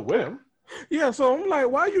 She's still with him. Yeah, so I'm like,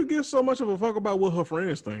 why you give so much of a fuck about what her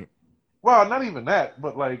friends think? Well, not even that,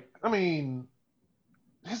 but like, I mean,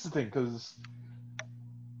 here's the thing, because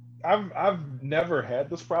I've never had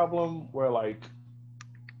this problem where like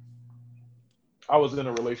I was in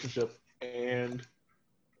a relationship and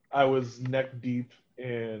I was neck deep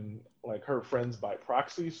in like her friends by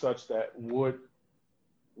proxy, such that what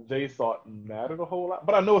they thought mattered a whole lot.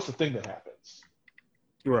 But I know it's a thing that happens,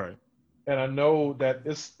 right? And I know that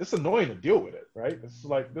it's annoying to deal with it, right? It's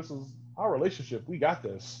like, this is our relationship. We got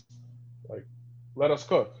this. Like, let us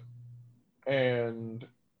cook. And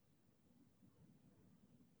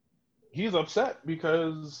he's upset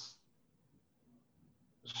because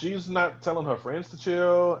she's not telling her friends to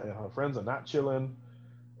chill and her friends are not chilling.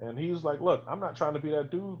 And he's like, look, I'm not trying to be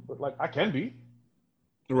that dude, but like, I can be.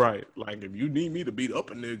 Right. Like, if you need me to beat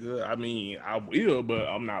up a nigga, I mean, I will, but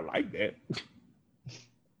I'm not like that.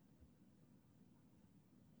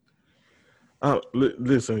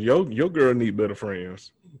 Listen, your girl need better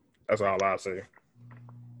friends. That's all I say.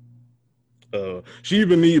 She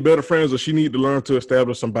even need better friends, or she need to learn to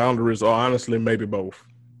establish some boundaries, or honestly, maybe both.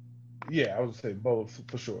 Yeah, I would say both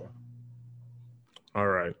for sure. All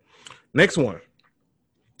right. Next one.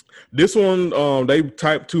 This one, they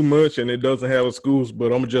type too much and it doesn't have a schools,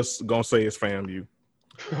 but I'm just gonna say it's FAMU.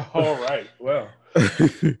 All right. Well.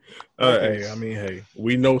 Hey,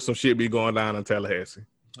 we know some shit be going down in Tallahassee.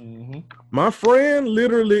 Mm-hmm. My friend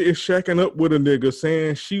literally is shacking up with a nigga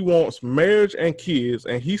saying she wants marriage and kids,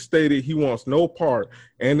 and he stated he wants no part,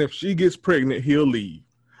 and if she gets pregnant, he'll leave.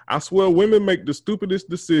 I swear women make the stupidest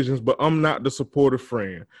decisions, but I'm not the supportive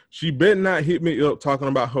friend. She better not hit me up talking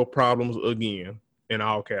about her problems again, in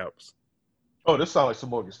all caps. Oh, this sounds like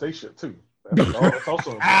some Morgan State shit, too. That's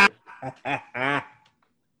also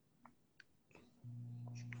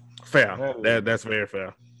fair. That's very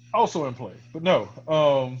fair. Also in play, but no.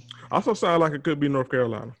 Also sound like it could be North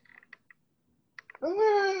Carolina.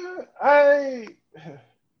 I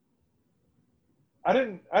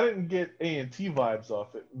didn't get A&T vibes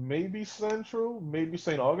off it. Maybe Central, maybe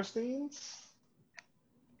St. Augustine's.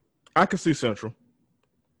 I could see Central.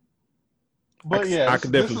 But I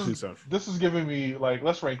could definitely see Central. This is giving me, like,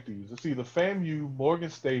 let's rank these. It's either FAMU, Morgan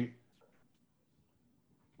State,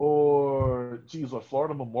 or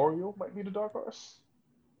Florida Memorial might be the dark horse.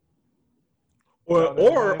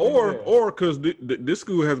 Or because this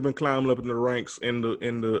school has been climbing up in the ranks in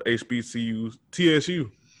the HBCUs,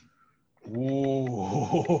 TSU.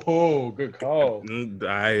 Ooh, good call.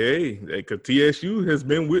 Because TSU has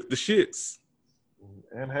been with the shits.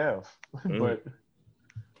 And have. But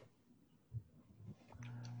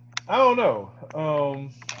I don't know.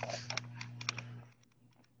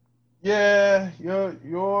 Yeah,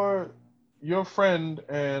 your friend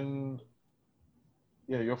and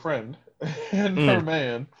your friend and her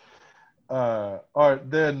man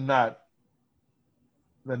they're not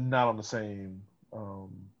on the same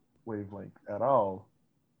wavelength at all.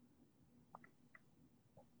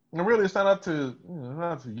 And really, it's not up to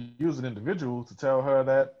use an individual to tell her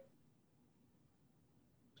that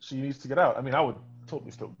she needs to get out. I mean, I would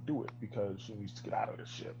totally still do it because she needs to get out of this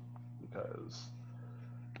shit. Because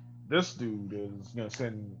this dude is gonna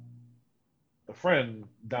send a friend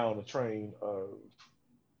down a train of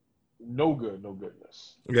no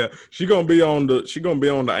goodness. Yeah, she gonna be on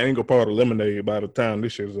the angle part of Lemonade by the time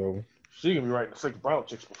this shit is over. She gonna be writing the Six Brown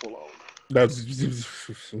Chicks before long. That's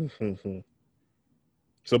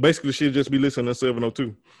so basically she'll just be listening to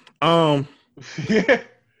 702. Yeah.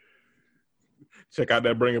 Check out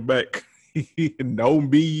that Bring It Back. No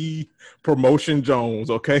me Promotion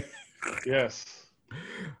Jones, okay? Yes.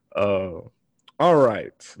 All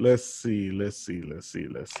right. Let's see.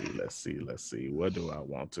 What do I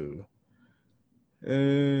want to?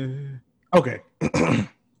 Okay.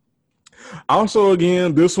 Also,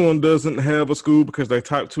 again, this one doesn't have a school because they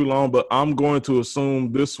typed too long, but I'm going to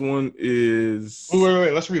assume this one is.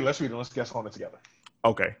 Wait. Let's read it. Let's guess on it together.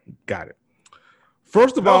 Okay, got it.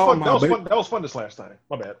 First of all, that was fun this last time.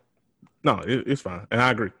 My bad. No, it's fine, and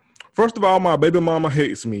I agree. First of all, my baby mama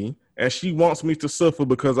hates me, and she wants me to suffer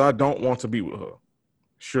because I don't want to be with her.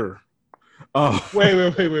 Sure.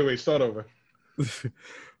 Wait. Start over.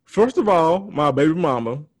 First of all, my baby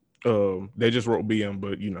mama, they just wrote BM,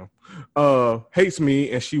 but hates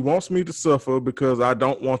me, and she wants me to suffer because I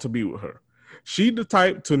don't want to be with her. She the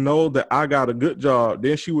type to know that I got a good job,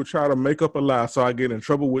 then she would try to make up a lie so I get in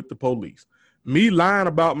trouble with the police. Me lying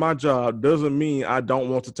about my job doesn't mean I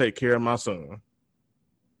don't want to take care of my son.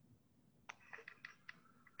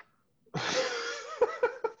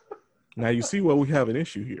 Now you see why we have an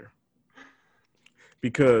issue here.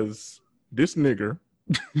 Because this nigger,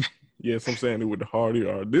 yes, I'm saying it with the hard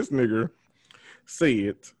R, this nigger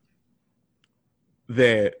said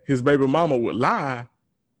that his baby mama would lie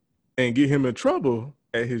and get him in trouble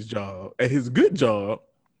at his job, at his good job,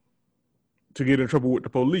 to get in trouble with the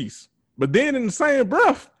police. But then in the same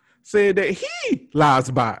breath said that he lies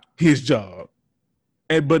about his job.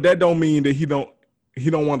 But that don't mean that he don't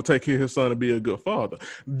want to take care of his son and be a good father.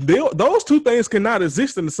 Those two things cannot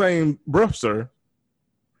exist in the same breath, sir.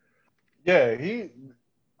 Yeah, he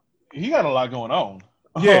got a lot going on.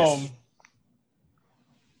 Yes.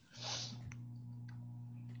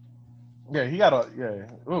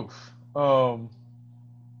 Oof. Why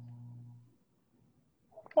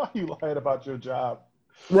are you lying about your job?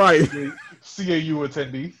 Right. CAU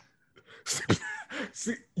attendee.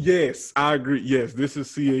 Yes, I agree. Yes, this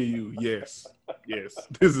is CAU. Yes,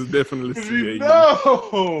 this is definitely CAU.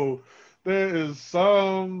 No, there is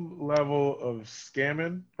some level of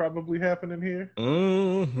scamming probably happening here.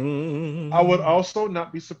 Mm-hmm. I would also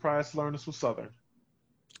not be surprised to learn this was Southern.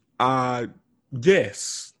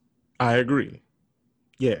 Yes, I agree.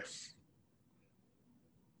 Yes.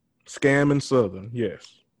 Scamming Southern,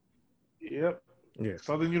 yes. Yep. Yes.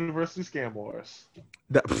 Southern University Scam Wars.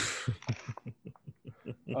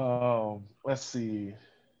 Let's see.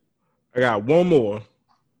 I got one more. I'm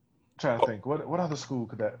trying to think. What other school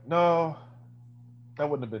could that? No, that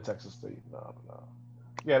wouldn't have been Texas State. No.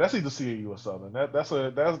 Yeah, that's either CAU or Southern. That is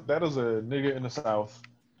a nigga in the South,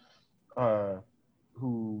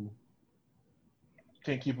 who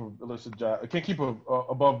can't keep a illicit job, can't keep a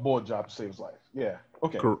above board job to save his life. Yeah.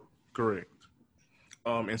 Okay. Correct.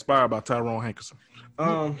 Inspired by Tyrone Hankerson.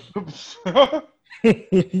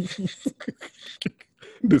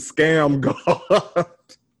 The scam god.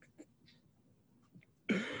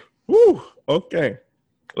 Woo. Okay.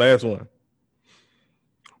 Last one.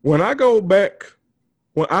 When I go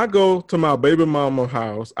to my baby mama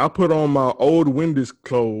house, I put on my old Wendy's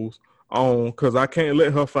clothes on because I can't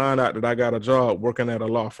let her find out that I got a job working at a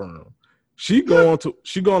law firm. She gonna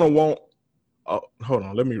want. Hold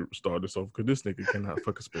on, let me start this over because this nigga cannot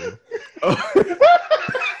fucking spell.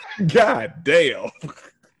 God damn!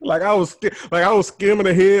 Like I was skimming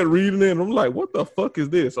ahead, reading it, and I'm like, "What the fuck is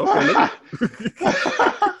this?" Okay,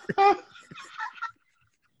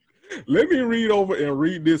 let me read over and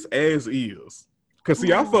read this as is. Cause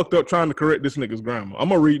see, I fucked up trying to correct this nigga's grammar. I'm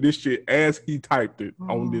gonna read this shit as he typed it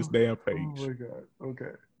on this damn page. Oh my god.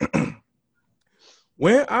 Okay.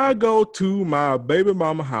 When I go to my baby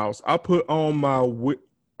mama house, I put my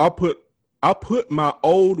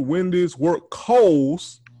old Wendy's work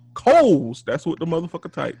Coles. That's what the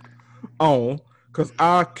motherfucker typed on. Cause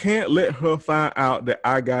I can't let her find out that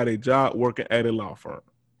I got a job working at a law firm.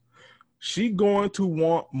 She going to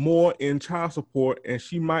want more in child support, and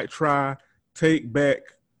she might try take back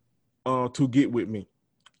to get with me.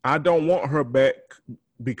 I don't want her back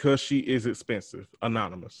because she is expensive.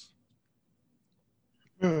 Anonymous.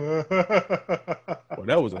 Well,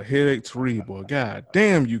 that was a headache to read, boy. God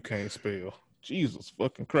damn, you can't spell. Jesus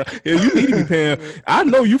fucking Christ. Yeah, you need to be paying. I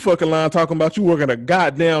know you fucking lying talking about you working at a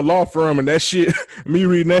goddamn law firm and that shit, me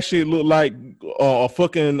reading that shit look like a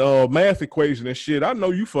fucking math equation and shit. I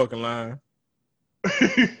know you fucking lying.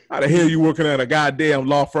 How the hell you working at a goddamn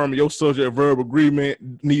law firm and your subject verb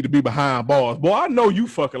agreement need to be behind bars? Boy, I know you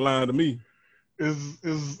fucking lying to me. Is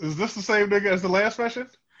this the same nigga as the last mention?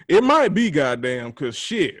 It might be goddamn, cause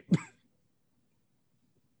shit.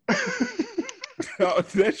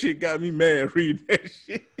 That shit got me mad reading that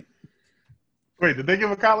shit. Wait, did they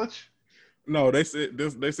give a college? No, they said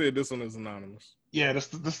this. They said this one is anonymous. Yeah, this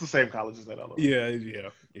the same college as that other one. Yeah.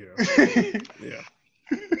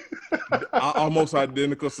 Almost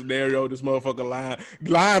identical scenario. This motherfucker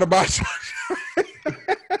lying about you.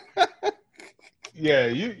 Yeah,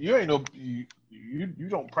 you ain't no you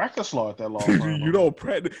don't practice law at that law firm. You don't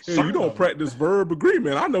practice verb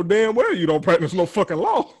agreement. I know damn well you don't practice no fucking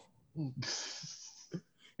law.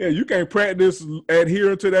 Yeah, you can't practice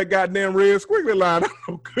adhering to that goddamn red squiggly line. I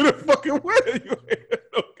know good and fucking well you ain't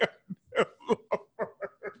no goddamn law.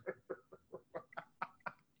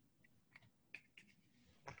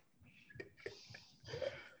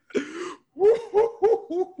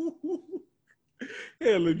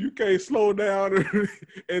 Hell, if you can't slow down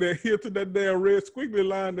and adhere to that damn red squiggly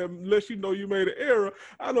line that lets you know you made an error,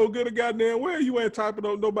 I know good and goddamn well you ain't typing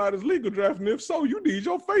up nobody's legal draft, and if so, you need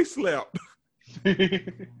your face slapped.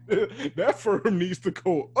 That firm needs to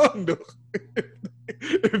go under.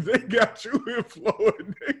 If they got you in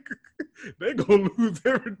Florida, they gonna lose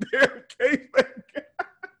every damn case they got.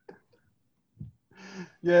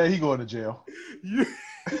 Yeah, he going to jail.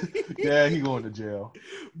 Yeah, he going to jail.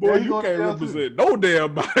 Boy, yeah, you can't represent no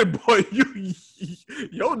damn body, boy.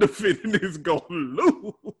 Your defendant is gonna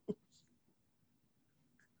lose.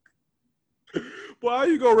 Boy, how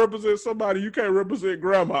you gonna represent somebody you can't represent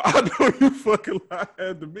grandma? I know you fucking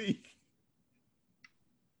lying to me.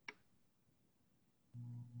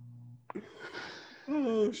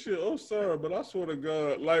 Oh shit! I'm sorry, but I swear to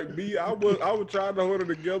God, like me, I was trying to hold it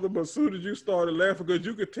together, but as soon as you started laughing, because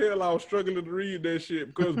you could tell I was struggling to read that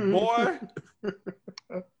shit. Because boy,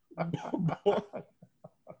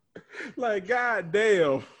 like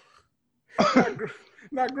goddamn.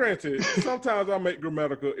 Now, granted, sometimes I make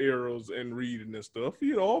grammatical errors in reading and stuff.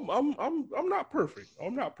 You know, I'm not perfect.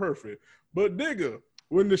 I'm not perfect, but nigga,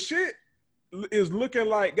 when the shit is looking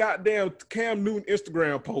like goddamn Cam Newton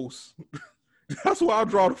Instagram posts. That's why I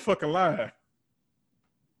draw the fucking line.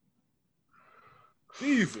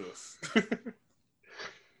 Jesus.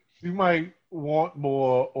 You might want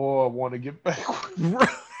more or want to get back.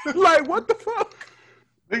 Like, what the fuck?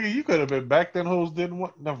 Nigga, you could have been back then. Hoes didn't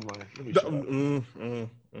want. Never mind.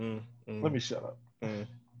 Let me shut up.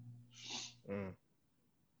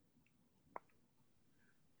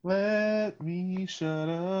 Let me shut up. Let me shut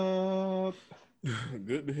up.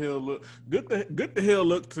 Good to hell look. Good to hell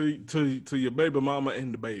look to your baby mama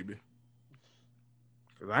and the baby.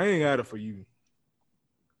 Cause I ain't got it for you.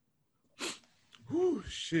 Whew,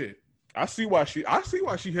 shit. I see why she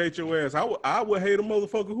hates your ass. I would hate a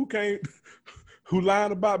motherfucker who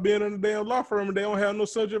lying about being in a damn law firm and they don't have no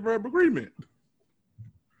subject verb agreement.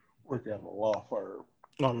 Work at a law firm.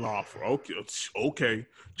 A law firm. Okay.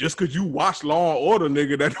 Just cause you watch Law and Order,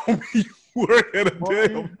 nigga, that don't mean you work at a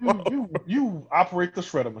damn law firm. You operate the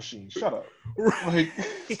shredder machine. Shut up. Like,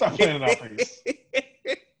 stop playing in our face.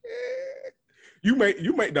 You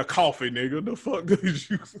make the coffee, nigga. The fuck did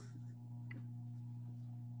you?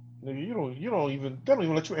 Nigga, they don't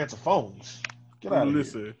even let you answer phones. Get out of here.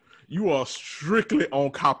 Listen, you are strictly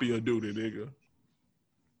on copy of duty, nigga.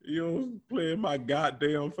 You know, play in my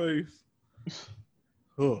goddamn face.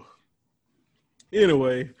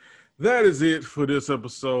 Anyway, that is it for this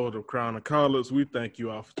episode of Crown and Collars. We thank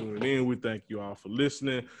you all for tuning in. We thank you all for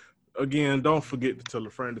listening. Again, don't forget to tell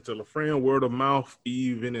a friend to tell a friend. Word of mouth,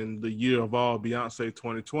 even in the year of all Beyonce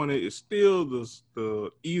 2020, is still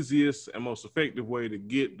the easiest and most effective way to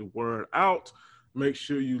get the word out. Make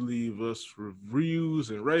sure you leave us reviews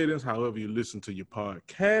and ratings, however you listen to your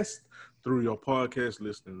podcast, through your podcast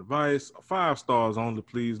listening device. 5 stars only,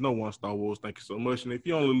 please. No 1-star awards. Thank you so much. And if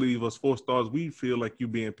you only leave us 4 stars, we feel like you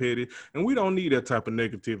being petty, and we don't need that type of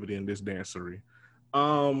negativity in this dancery.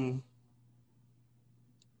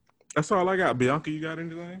 That's all I got. Bianca, you got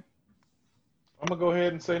anything? I'm gonna go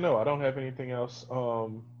ahead and say no. I don't have anything else.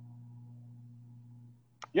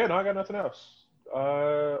 Yeah, no, I got nothing else.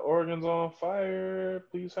 Oregon's on fire.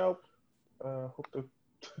 Please help. Hope the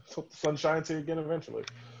sun shines here again eventually.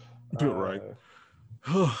 Right.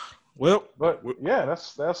 Well, but yeah,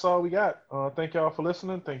 that's all we got. Thank y'all for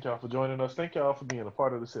listening. Thank y'all for joining us. Thank y'all for being a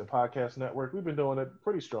part of this here podcast network. We've been doing it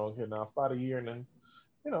pretty strong here now, about a year and then,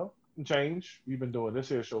 change. We've been doing this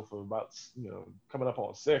here show for about, coming up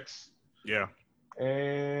on 6. Yeah.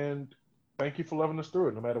 And thank you for loving us through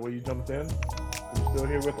it. No matter where you jumped in, you're still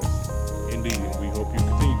here with us. Indeed, and we hope you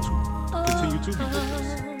continue to be with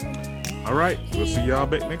us. All right, we'll see y'all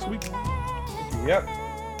back next week. Yep.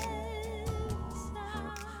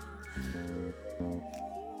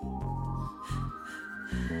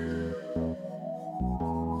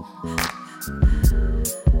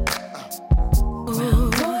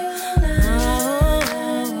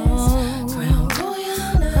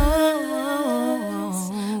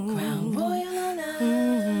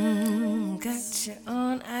 Got you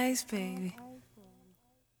on ice, baby.